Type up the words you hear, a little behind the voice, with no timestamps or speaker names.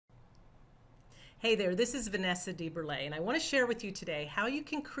Hey there, this is Vanessa DeBurlet, and I want to share with you today how you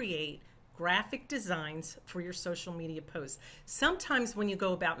can create graphic designs for your social media posts. Sometimes when you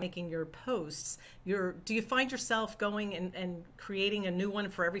go about making your posts, do you find yourself going and creating a new one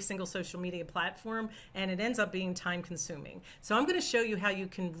for every single social media platform, and it ends up being time consuming. So I'm going to show you how you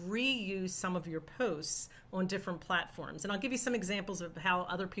can reuse some of your posts on different platforms, and I'll give you some examples of how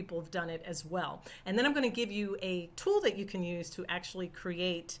other people have done it as well. And then I'm going to give you a tool that you can use to actually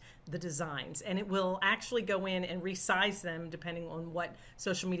create the designs, and it will actually go in and resize them depending on what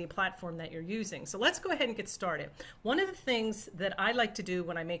social media platform that you're using. So let's go ahead and get started. One of the things that I like to do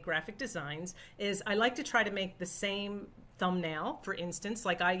when I make graphic designs is I like to try to make the same thumbnail, for instance,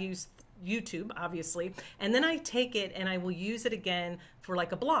 like I use YouTube, obviously, and then I take it and I will use it again for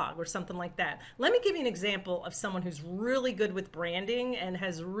like a blog or something like that. Let me give you an example of someone who's really good with branding and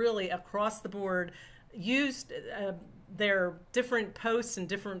has really across the board used their different posts and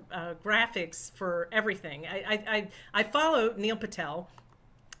different graphics for everything. I follow Neil Patel.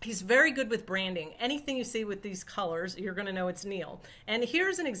 He's very good with branding. Anything you see with these colors, you're going to know it's Neil. And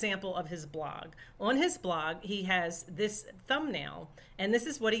here's an example of his blog. On his blog, he has this thumbnail, and this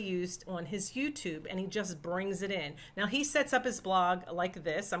is what he used on his YouTube, and he just brings it in. Now, he sets up his blog like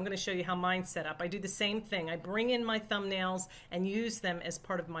this. I'm going to show you how mine's set up. I do the same thing. I bring in my thumbnails and use them as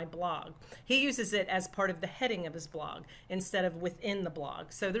part of my blog. He uses it as part of the heading of his blog instead of within the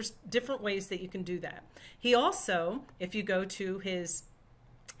blog. So there's different ways that you can do that. He also, if you go to his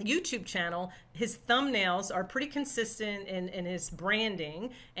YouTube channel, his thumbnails are pretty consistent in his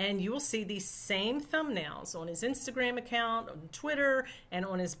branding, and you will see these same thumbnails on his Instagram account, on Twitter, and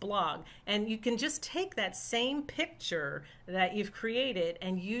on his blog. And you can just take that same picture that you've created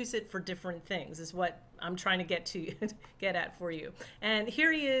and use it for different things, is what I'm trying to get at for you. And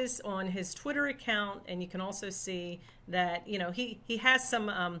here he is on his Twitter account, and you can also see that, you know, he has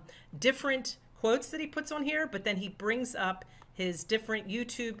some different quotes that he puts on here, but then he brings up his different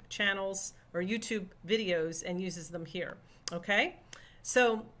YouTube channels or YouTube videos and uses them here. Okay,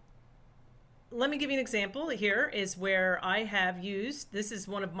 so let me give you an example. Here is where I have used, this is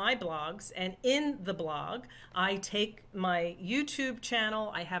one of my blogs, and in the blog I take my YouTube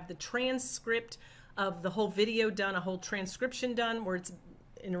channel, I have the transcript of the whole video done, a whole transcription done where it's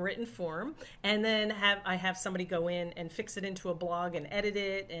in written form, and then I have somebody go in and fix it into a blog and edit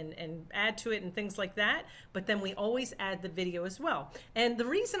it and add to it and things like that. But then we always add the video as well. And the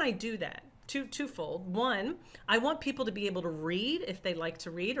reason I do that, twofold. One, I want people to be able to read if they like to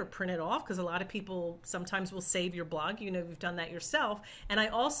read or print it off, because a lot of people sometimes will save your blog. You know, you've done that yourself. And I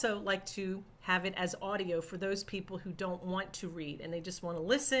also like to have it as audio for those people who don't want to read and they just want to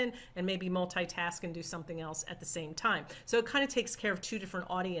listen and maybe multitask and do something else at the same time. So it kind of takes care of two different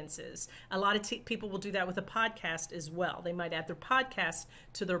audiences. A lot of people will do that with a podcast as well. They might add their podcast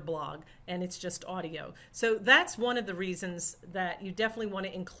to their blog and it's just audio. So that's one of the reasons that you definitely want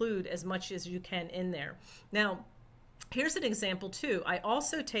to include as much as you can in there. Now, here's an example too. I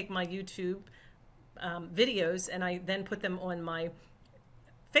also take my YouTube videos and I then put them on my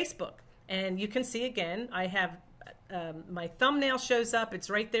Facebook. And you can see again, I have my thumbnail shows up. It's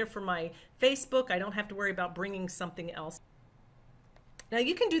right there for my Facebook. I don't have to worry about bringing something else. Now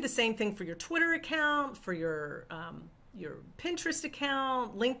you can do the same thing for your Twitter account, for your Pinterest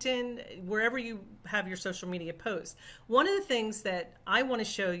account, LinkedIn, wherever you have your social media posts. One of the things that I want to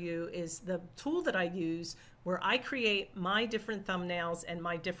show you is the tool that I use where I create my different thumbnails and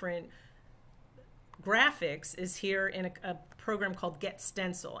my different graphics is here in a program called Get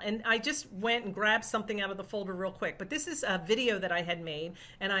Stencil. And I just went and grabbed something out of the folder real quick, but this is a video that I had made,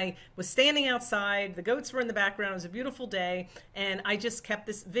 and I was standing outside, the goats were in the background, it was a beautiful day, and I just kept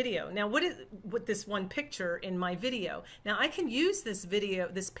this video. Now with this one picture in my video, now I can use this video,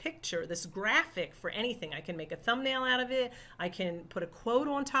 this picture, this graphic for anything. I can make a thumbnail out of it, I can put a quote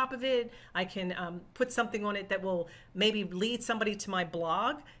on top of it, I can put something on it that will maybe lead somebody to my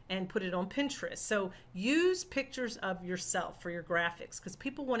blog and put it on Pinterest. So use pictures of yourself for your graphics, because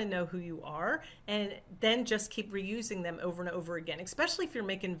people want to know who you are, and then just keep reusing them over and over again. Especially if you're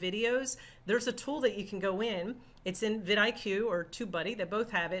making videos, there's a tool that you can go in. It's in vidIQ or TubeBuddy, they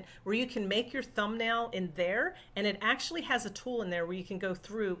both have it, where you can make your thumbnail in there, and it actually has a tool in there where you can go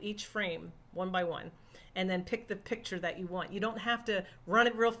through each frame one by one and then pick the picture that you want. You don't have to run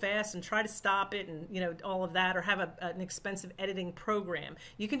it real fast and try to stop it and, you know, all of that, or have an expensive editing program.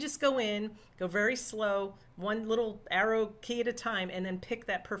 You can just go in, go very slow, one little arrow key at a time, and then pick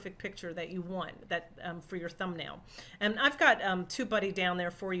that perfect picture that you want that for your thumbnail. And I've got TubeBuddy down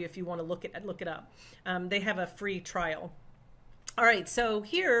there for you if you want to look it up. They have a free trial. All right, so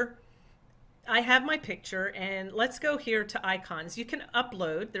here I have my picture, and let's go here to icons. You can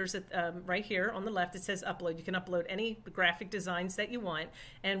upload. There's a right here on the left, it says upload. You can upload any graphic designs that you want.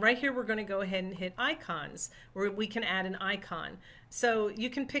 And right here, we're going to go ahead and hit icons, where we can add an icon. So you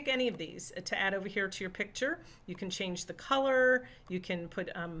can pick any of these to add over here to your picture. You can change the color. You can put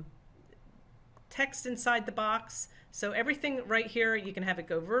text inside the box. So everything right here, you can have it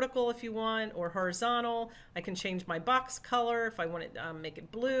go vertical if you want, or horizontal. I can change my box color if I want to make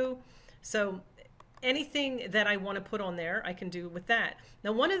it blue. So anything that I want to put on there, I can do with that.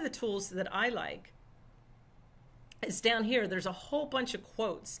 Now, one of the tools that I like is down here. There's a whole bunch of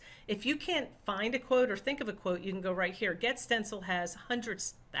quotes. If you can't find a quote or think of a quote, you can go right here. Get Stencil has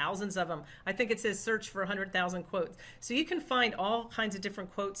hundreds, thousands of them. I think it says search for 100,000 quotes. So you can find all kinds of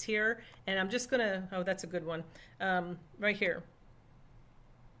different quotes here. And I'm just going to, oh, that's a good one, right here.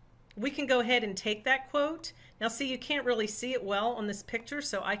 We can go ahead and take that quote. Now see, you can't really see it well on this picture,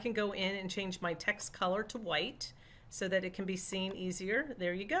 so I can go in and change my text color to white so that it can be seen easier.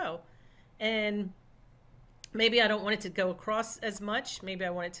 There you go. And maybe I don't want it to go across as much. Maybe I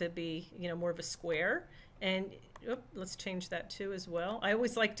want it to be, you know, more of a square. And let's change that too as well. I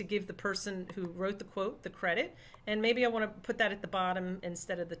always like to give the person who wrote the quote the credit, and maybe I want to put that at the bottom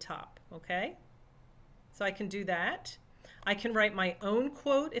instead of the top. Okay, so I can do that. I can write my own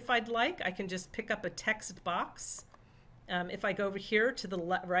quote if I'd like. I can just pick up a text box. If I go over here to the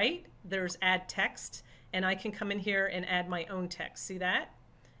right, there's add text, and I can come in here and add my own text. See that?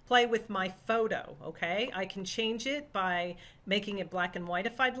 Play with my photo, okay? I can change it by making it black and white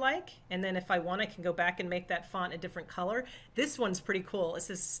if I'd like, and then if I want, I can go back and make that font a different color. This one's pretty cool. It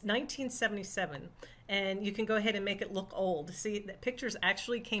says 1977, and you can go ahead and make it look old. See, the pictures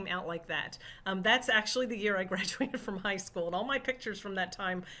actually came out like that. That's actually the year I graduated from high school, and all my pictures from that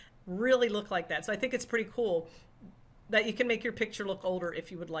time really look like that. So I think it's pretty cool that you can make your picture look older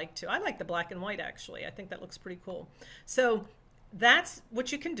if you would like to. I like the black and white, actually. I think that looks pretty cool. So that's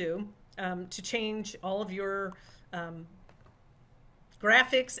what you can do to change all of your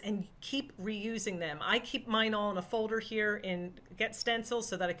graphics and keep reusing them. I keep mine all in a folder here in Get Stencil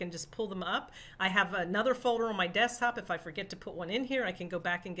so that I can just pull them up. I have another folder on my desktop. If I forget to put one in here, I can go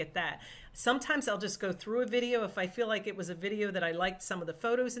back and get that. Sometimes I'll just go through a video. If I feel like it was a video that I liked some of the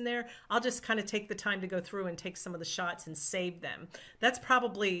photos in there, I'll just kind of take the time to go through and take some of the shots and save them. That's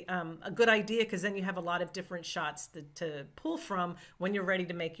probably a good idea, because then you have a lot of different shots to pull from when you're ready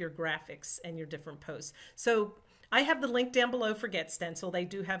to make your graphics and your different posts. So I have the link down below for Get Stencil. They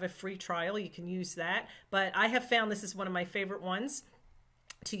do have a free trial. You can use that. But I have found this is one of my favorite ones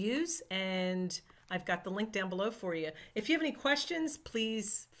to use, and I've got the link down below for you. If you have any questions,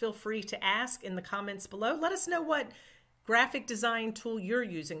 please feel free to ask in the comments below. Let us know what graphic design tool you're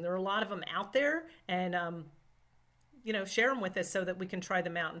using. There are a lot of them out there, and you know, share them with us so that we can try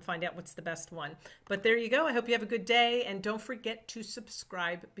them out and find out what's the best one. But there you go. I hope you have a good day, and don't forget to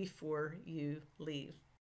subscribe before you leave.